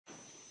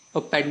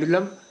A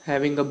pendulum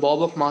having a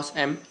bob of mass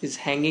m is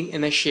hanging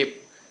in a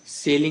ship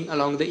sailing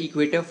along the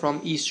equator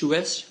from east to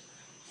west.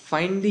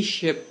 Find the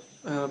ship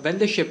when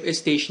the ship is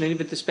stationary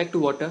with respect to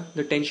water,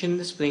 the tension in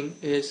the spring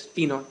is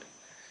T naught.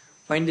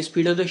 Find the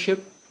speed of the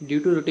ship due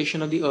to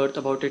rotation of the earth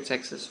about its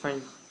axis.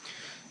 Fine.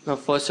 Now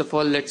first of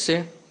all, let's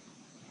say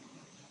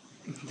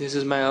this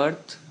is my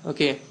earth.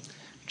 Okay.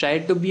 Try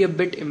to be a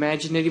bit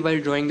imaginary while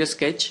drawing the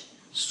sketch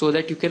so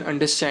that you can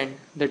understand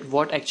that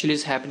what actually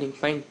is happening.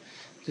 Fine.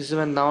 This is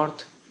my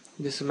north,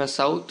 this is my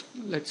south,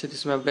 let's say this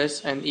is my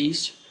west and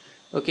east.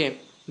 Okay.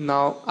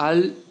 Now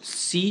I'll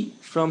see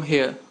from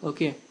here.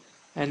 Okay.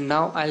 And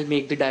now I'll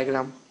make the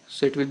diagram.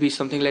 So it will be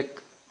something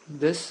like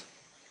this.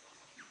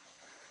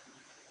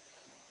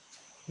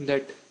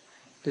 That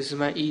this is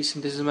my east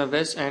and this is my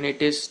west, and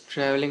it is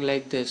traveling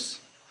like this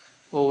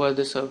over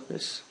the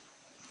surface.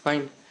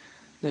 Fine.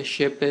 The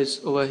ship is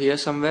over here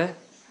somewhere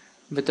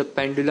with a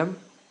pendulum.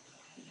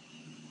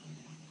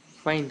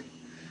 Fine.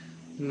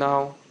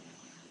 Now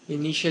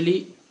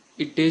initially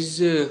it is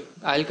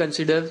I'll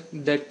consider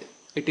that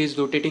it is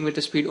rotating with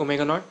the speed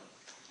omega naught.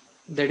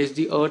 That is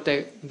the earth,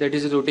 that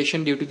is the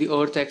rotation due to the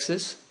earth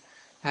axis.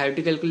 I have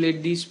to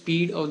calculate the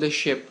speed of the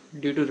ship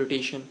due to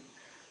rotation.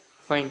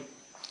 Fine.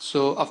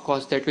 So of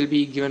course that will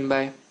be given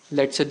by,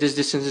 let's say this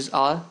distance is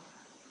r,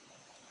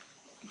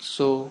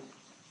 so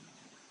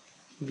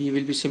we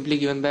will be simply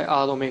given by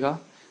r omega,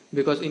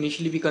 because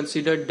initially we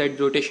considered that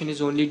rotation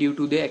is only due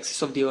to the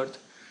axis of the earth.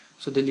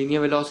 So the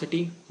linear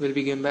velocity will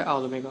be given by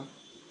r omega.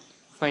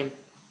 Fine.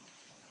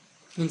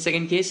 In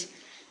second case,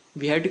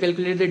 we have to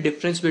calculate the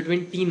difference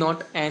between T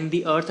naught and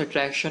the earth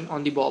attraction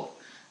on the bob.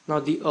 Now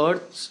the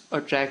earth's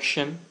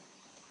attraction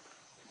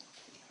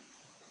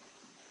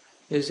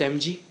is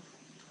mg.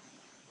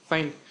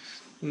 Fine.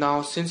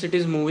 Now since it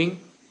is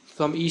moving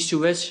from east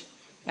to west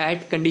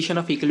at condition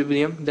of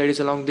equilibrium, that is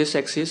along this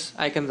axis,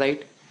 I can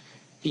write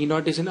T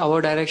naught is in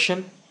our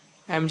direction,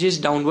 mg is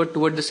downward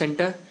toward the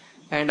center,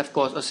 and of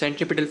course a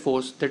centripetal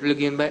force that will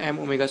be given by m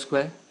omega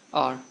square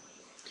r.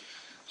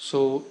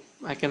 So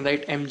I can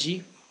write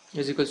mg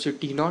is equals to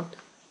T naught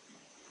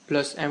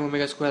plus m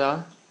omega square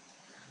r,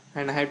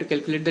 and I have to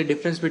calculate the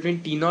difference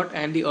between T naught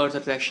and the earth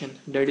attraction,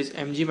 that is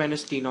mg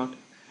minus T naught.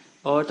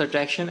 Earth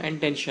attraction and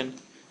tension,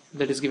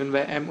 that is given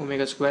by m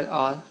omega square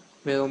r,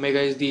 where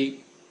omega is the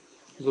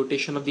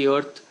rotation of the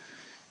earth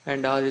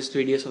and r is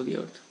radius of the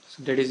earth.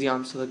 So that is the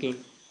answer again.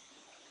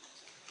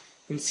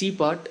 In C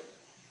part,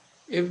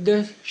 if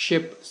the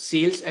ship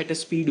sails at a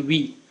speed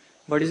v,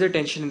 what is the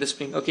tension in the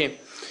spring? Okay,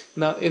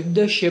 now if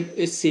the ship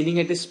is sailing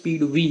at a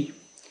speed v,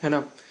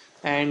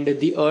 and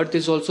the earth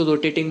is also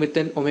rotating with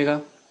an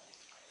omega,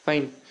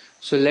 fine.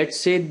 So let's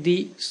say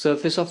the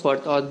surface of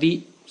earth or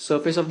the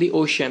surface of the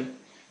ocean,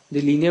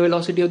 the linear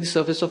velocity of the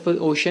surface of the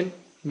ocean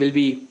will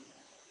be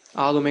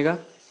r omega,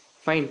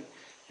 fine,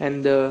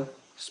 and the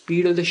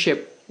speed of the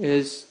ship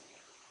is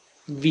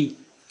v.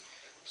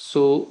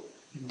 So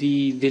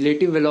the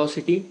relative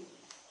velocity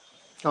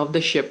of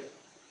the ship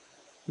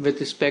with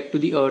respect to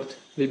the earth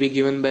will be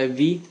given by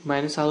v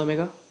minus r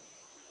omega.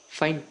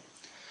 Fine.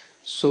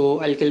 So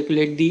I'll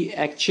calculate the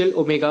actual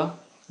omega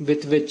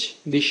with which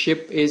the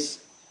ship is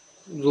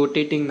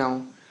rotating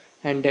now,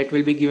 and that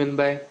will be given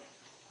by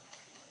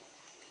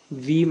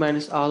v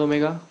minus r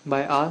omega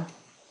by r.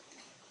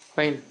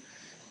 Fine.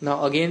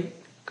 Now again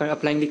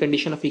applying the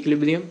condition of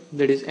equilibrium,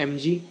 that is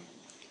mg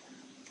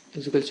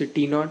is equal to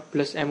T naught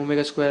plus m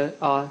omega square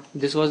r.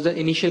 This was the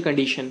initial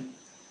condition,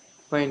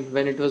 fine,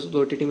 when it was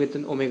rotating with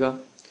an omega.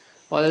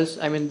 Or else,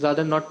 I mean,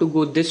 rather not to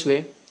go this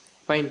way,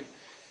 fine,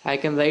 I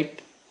can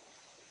write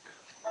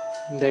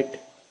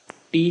that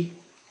T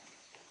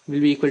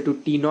will be equal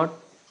to T naught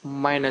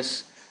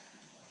minus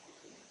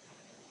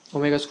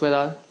omega square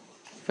r,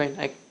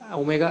 fine,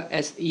 omega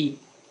se,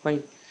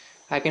 fine.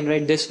 I can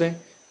write this way,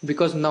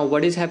 because now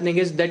what is happening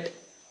is that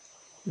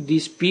the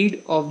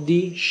speed of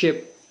the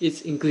ship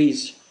is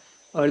increased.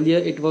 Earlier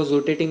it was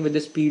rotating with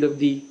the speed of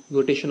the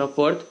rotation of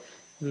earth,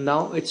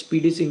 now its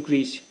speed is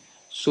increased,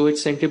 so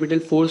its centripetal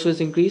force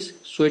was increased,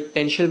 so its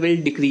tension will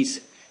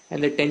decrease,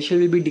 and the tension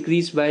will be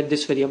decreased by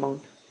this very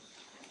amount.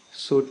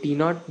 So T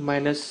naught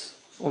minus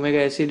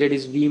omega se, that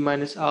is v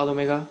minus r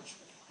omega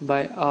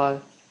by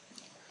r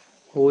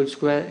whole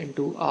square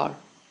into r,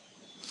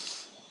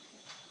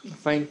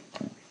 fine,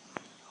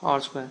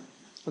 r square.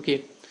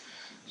 Okay,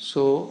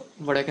 so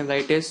what I can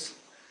write is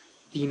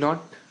T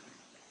naught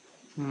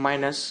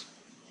minus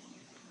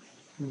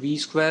v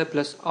square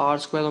plus r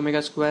square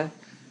omega square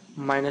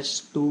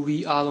minus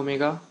 2v r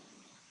omega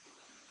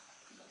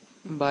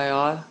by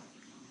r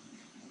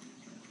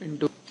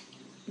into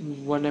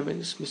 1m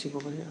is missing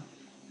over here,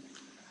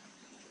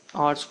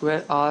 r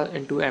square r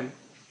into m.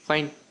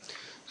 Fine.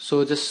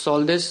 So just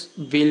solve this.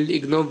 We'll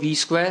ignore v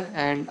square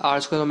and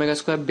r square omega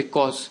square,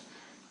 because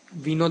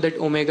we know that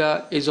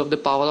omega is of the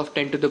power of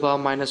 10 to the power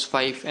minus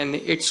 5 and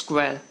it's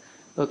square.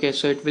 Okay,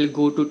 so it will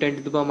go to 10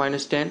 to the power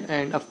minus 10,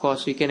 and of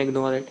course we can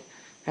ignore it.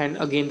 And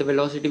again the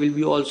velocity will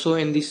be also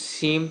in the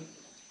same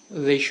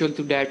ratio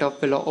to that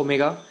of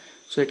omega,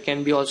 so it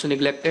can be also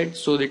neglected.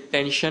 So the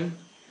tension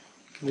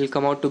will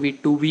come out to be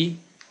 2v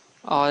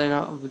R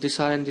and this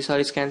R and this R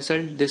is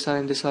cancelled, this R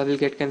and this R will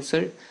get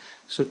cancelled,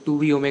 so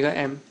 2v omega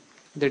m,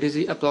 that is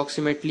the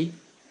approximately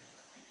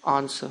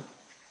answer,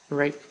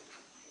 right?